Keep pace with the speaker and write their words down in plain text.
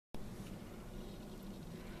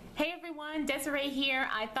Hey everyone, Desiree here.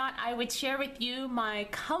 I thought I would share with you my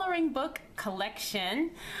coloring book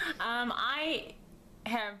collection. I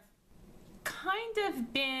have kind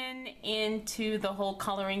of been into the whole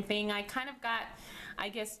coloring thing. I kind of got, I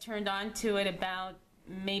guess, turned on to it about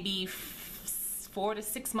maybe 4 to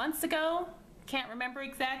 6 months ago. Can't remember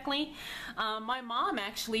exactly. My mom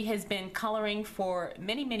actually has been coloring for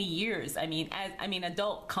many years. I mean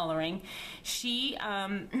adult coloring. She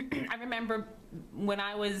I remember when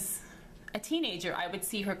I was a teenager, I would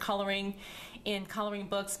see her coloring in coloring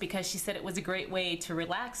books because she said it was a great way to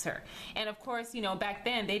relax her. And of course, you know, back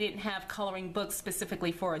then they didn't have coloring books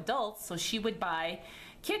specifically for adults, so she would buy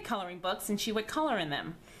kid coloring books and she would color in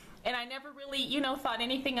them. And I never really, you know, thought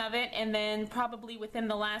anything of it. And then probably within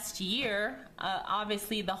the last year,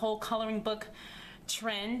 obviously the whole coloring book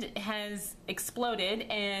trend has exploded,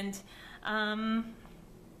 and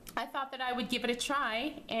I thought that I would give it a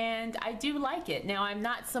try, and I do like it. Now, I'm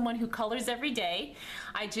not someone who colors every day.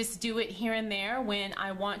 I just do it here and there when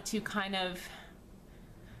I want to kind of,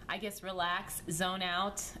 I guess, relax, zone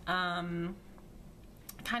out,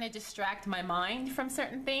 kind of distract my mind from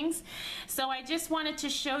certain things. So I just wanted to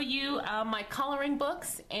show you my coloring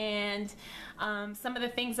books and some of the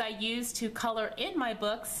things I use to color in my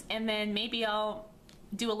books, and then maybe I'll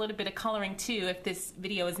do a little bit of coloring too if this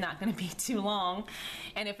video is not going to be too long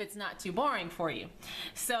and if it's not too boring for you.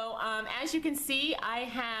 So as you can see, I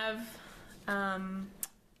have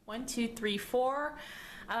 1, 2, 3, 4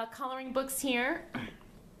 coloring books here.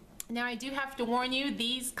 Now, I do have to warn you,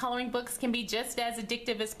 these coloring books can be just as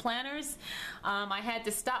addictive as planners. I had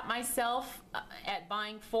to stop myself at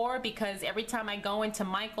buying 4 because every time I go into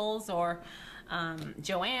Michael's or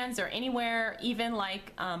Joann's or anywhere, even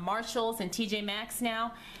like Marshall's and TJ Maxx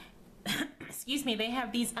now, excuse me, they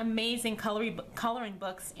have these amazing coloring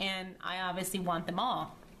books, and I obviously want them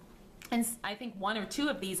all. And I think 1 or 2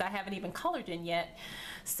 of these I haven't even colored in yet.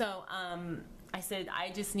 So I said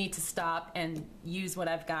I just need to stop and use what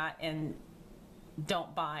I've got and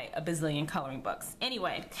don't buy a bazillion coloring books.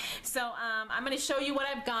 Anyway, so I'm going to show you what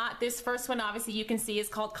I've got. This first one, obviously, you can see is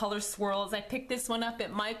called Color Swirls. I picked this one up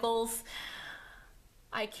at Michael's.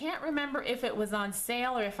 I can't remember if it was on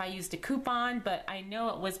sale or if I used a coupon, but I know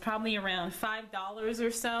it was probably around $5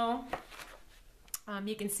 or so.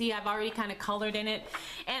 You can see I've already kind of colored in it.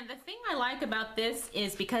 And the thing I like about this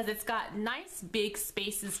is because it's got nice big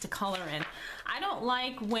spaces to color in. I don't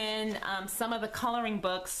like when some of the coloring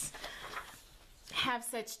books have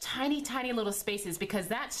such tiny little spaces, because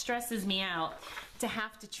that stresses me out to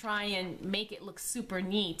have to try and make it look super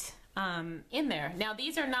neat in there. Now,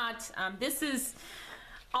 these are not, this is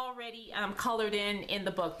already colored in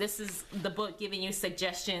the book. This is the book giving you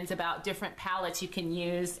suggestions about different palettes you can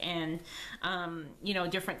use, and you know,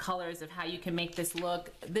 different colors of how you can make this look.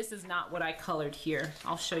 This is not what I colored here.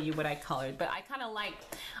 I'll show you what I colored, but I kind of like,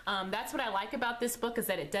 that's what I like about this book, is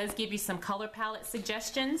that it does give you some color palette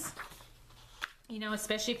suggestions. You know,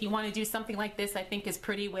 especially if you want to do something like this, I think is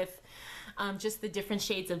pretty with just the different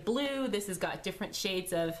shades of blue. This has got different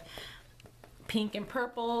shades of pink and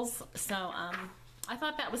purples. So I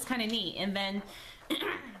thought that was kind of neat. And then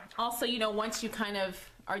also, you know, once you kind of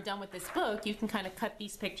are done with this book, you can kind of cut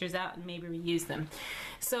these pictures out and maybe reuse them.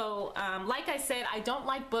 So like I said, I don't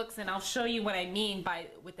like books, and I'll show you what I mean by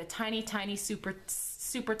with the tiny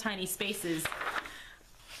super tiny spaces.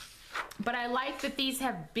 But I like that these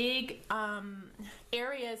have big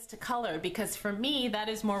areas to color, because for me that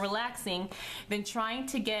is more relaxing than trying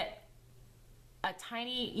to get a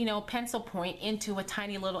tiny, you know, pencil point into a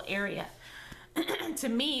tiny little area. To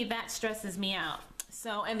me, that stresses me out.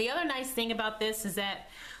 So, and the other nice thing about this is that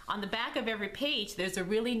on the back of every page there's a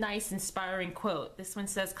really nice inspiring quote. This one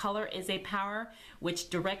says, "Color is a power which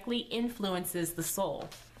directly influences the soul."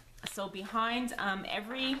 So behind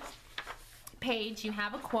every page you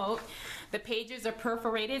have a quote. The pages are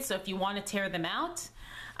perforated, so if you want to tear them out.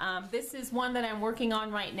 This is one that I'm working on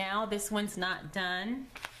right now. This one's not done.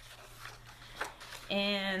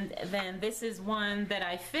 And then this is one that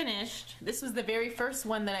I finished. This was the very first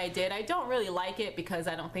one that I did. I don't really like it because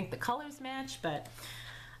I don't think the colors match, but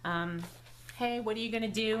hey, what are you gonna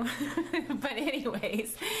do? But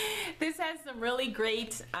anyways, this has some really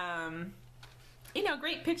great you know,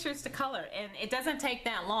 great pictures to color, and it doesn't take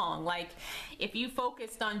that long. Like, if you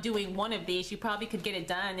focused on doing one of these, you probably could get it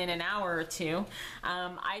done in an hour or 2.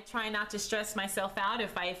 I try not to stress myself out.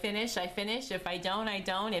 If I finish, I finish. If I don't, I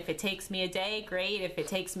don't. If it takes me a day, great. If it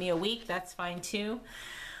takes me a week, that's fine too.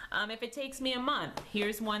 If it takes me a month,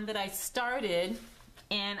 here's one that I started,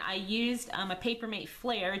 and I used a Papermate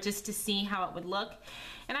flare just to see how it would look,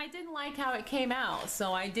 and I didn't like how it came out,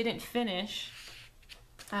 so I didn't finish.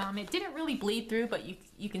 It didn't really bleed through, but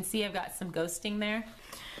you can see I've got some ghosting there.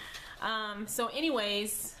 So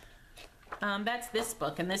anyways, that's this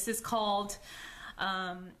book, and this is called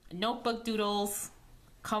Notebook Doodles,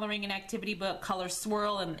 Coloring and Activity Book, Color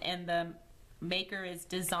Swirl, and the maker is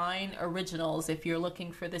Design Originals. If you're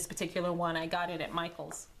looking for this particular one, I got it at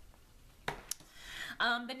Michael's.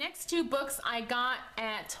 The next two books I got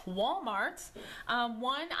at Walmart.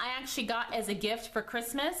 One I actually got as a gift for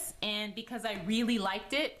Christmas, and because I really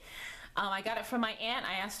liked it, I got it from my aunt.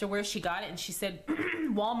 I asked her where she got it, and she said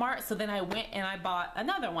Walmart, so then I went and I bought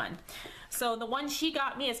another one. So the one she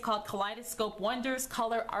got me is called Periscope Wonders,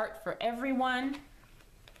 Color Art for Everyone.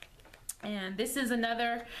 And this is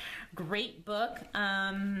another great book.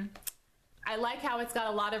 I like how it's got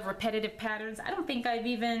a lot of repetitive patterns. I don't think I've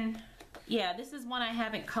even... Yeah, this is one I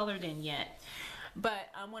haven't colored in yet. But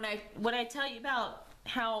when I tell you about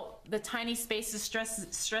how the tiny spaces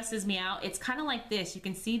stresses me out, it's kind of like this. You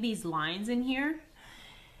can see these lines in here.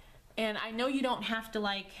 And I know you don't have to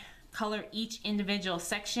like color each individual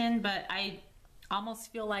section, but I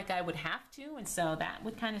almost feel like I would have to, and so that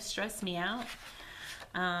would kind of stress me out.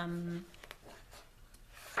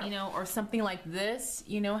 You know, or something like this,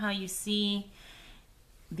 you know how you see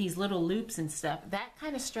these little loops and stuff, that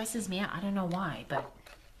kind of stresses me out. I don't know why, but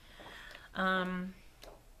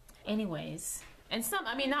anyways, and some,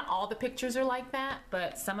 I mean, not all the pictures are like that,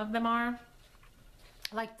 but some of them are.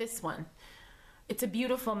 Like this one, it's a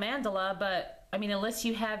beautiful mandala, but I mean, unless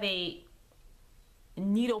you have a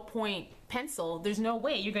needlepoint pencil, there's no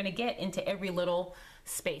way you're going to get into every little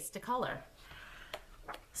space to color.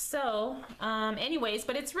 So anyways,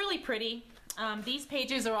 but it's really pretty. These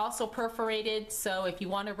pages are also perforated, so if you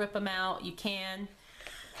want to rip them out, you can.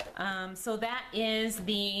 So that is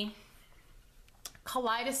the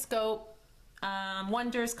Kaleidoscope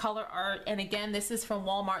Wonders Color Art, and again, this is from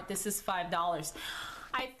Walmart. This is $5.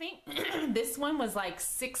 I think this one was like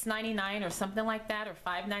 $6.99 or something like that, or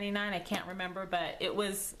 $5.99. I can't remember, but it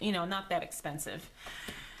was, you know, not that expensive.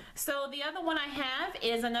 So the other one I have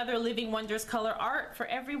is another Living Wonders Color Art for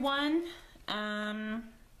Everyone.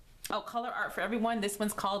 Color Art for Everyone. This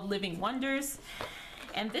one's called Living Wonders.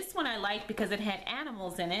 And this one I like because it had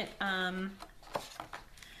animals in it.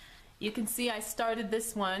 You can see I started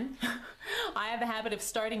this one. I have a habit of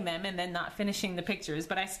starting them and then not finishing the pictures.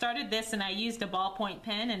 But I started this and I used a ballpoint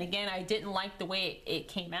pen. And again, I didn't like the way it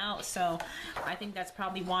came out. So I think that's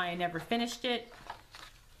probably why I never finished it.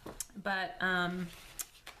 But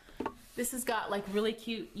this has got like really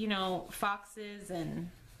cute, you know, foxes and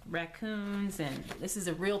raccoons, and this is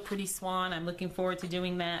a real pretty swan. I'm looking forward to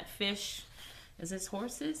doing that. Fish. Is this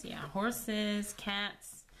horses? Yeah, horses,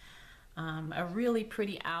 cats. A really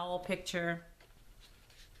pretty owl picture.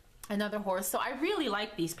 Another horse. So I really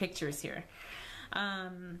like these pictures here.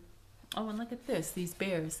 Oh, and look at this. These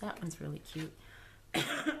bears. That one's really cute.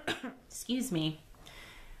 Excuse me.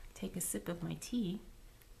 Take a sip of my tea.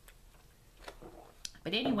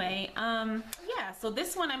 But anyway, yeah, so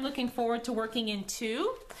this one I'm looking forward to working in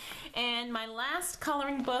too. And my last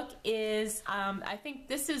coloring book is, I think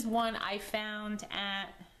this is one I found at,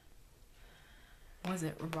 was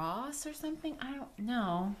it Ross or something? I don't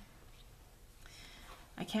know.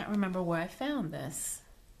 I can't remember where I found this.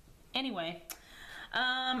 Anyway,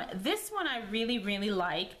 this one I really, really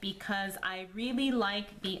like because I really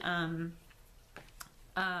like the,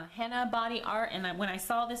 henna body art, and when I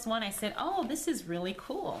saw this one I said, oh, this is really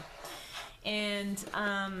cool. And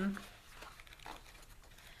I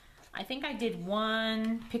think I did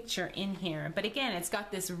one picture in here, but again, it's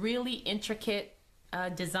got this really intricate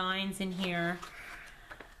designs in here.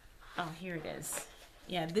 Oh, here it is.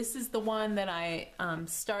 Yeah, this is the one that I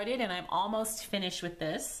started, and I'm almost finished with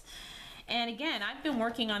this. And again, I've been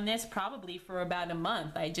working on this probably for about a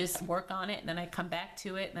month. I just work on it, and then I come back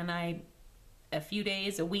to it, and then a few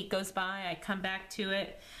days, a week goes by, I come back to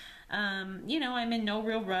it. You know, I'm in no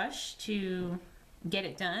real rush to get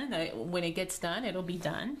it done. When it gets done, it'll be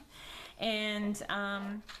done. And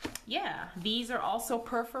yeah, these are also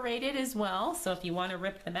perforated as well, so if you want to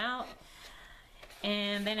rip them out.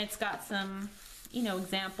 And then it's got some, you know,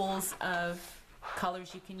 examples of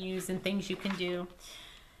colors you can use and things you can do.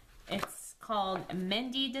 It's called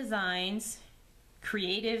Mendy Designs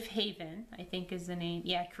Creative Haven, I think is the name.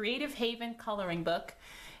 Yeah, Creative Haven Coloring Book,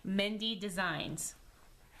 Mendy Designs.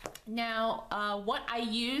 Now, what I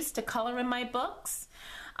use to color in my books,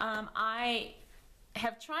 I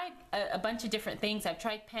have tried a bunch of different things. I've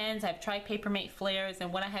tried pens, I've tried Papermate flares,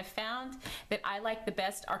 and what I have found that I like the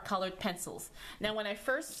best are colored pencils. Now, when I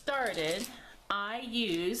first started, I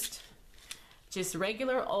used just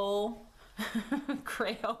regular old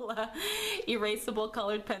Crayola erasable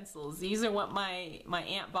colored pencils. These are what my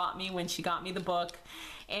aunt bought me when she got me the book,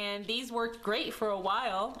 and these worked great for a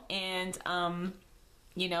while, and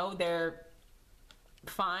you know, they're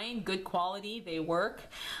fine, good quality, they work.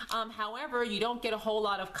 However, you don't get a whole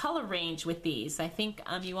lot of color range with these. I think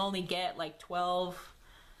you only get like 12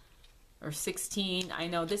 or 16. I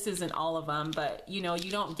know this isn't all of them, but you know,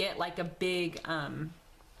 you don't get like a big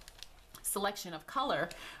selection of color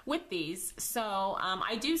with these. So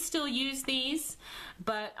I do still use these,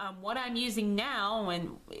 but what I'm using now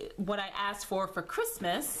and what I asked for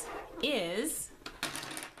Christmas is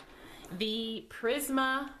the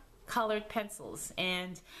Prisma colored pencils.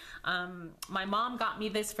 And my mom got me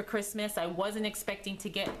this for Christmas. I wasn't expecting to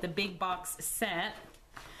get the big box set.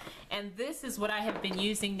 And this is what I have been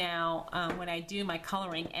using now when I do my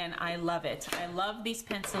coloring, and I love it. I love these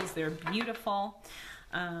pencils. They're beautiful.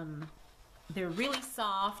 They're really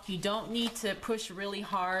soft. You don't need to push really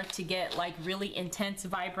hard to get like really intense,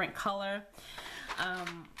 vibrant color.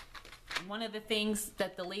 One of the things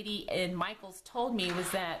that the lady in Michael's told me was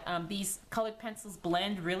that these colored pencils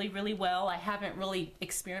blend really, really well. I haven't really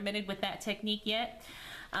experimented with that technique yet.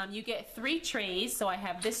 You get 3 trays, so I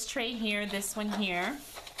have this tray here, this one here,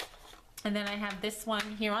 and then I have this one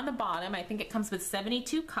here on the bottom. I think it comes with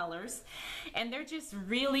 72 colors, and they're just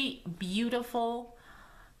really beautiful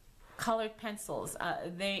colored pencils.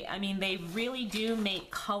 I mean, they really do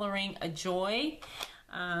make coloring a joy.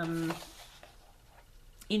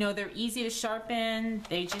 You know, they're easy to sharpen.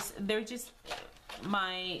 They're just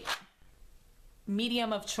my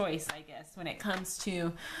medium of choice, I guess, when it comes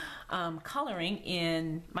to coloring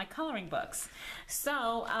in my coloring books.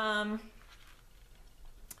 So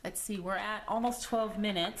let's see, we're at almost 12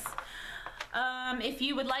 minutes. If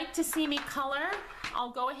you would like to see me color,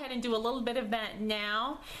 I'll go ahead and do a little bit of that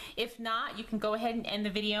now. If not, you can go ahead and end the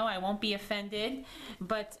video. I won't be offended.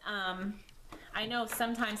 But I know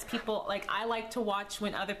sometimes people, like, I like to watch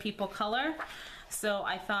when other people color. So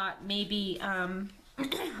I thought maybe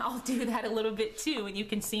I'll do that a little bit too, and you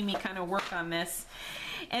can see me kind of work on this.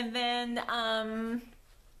 And then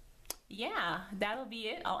yeah, that'll be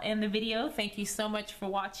it. I'll end the video. Thank you so much for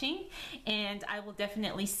watching, and I will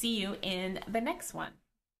definitely see you in the next one.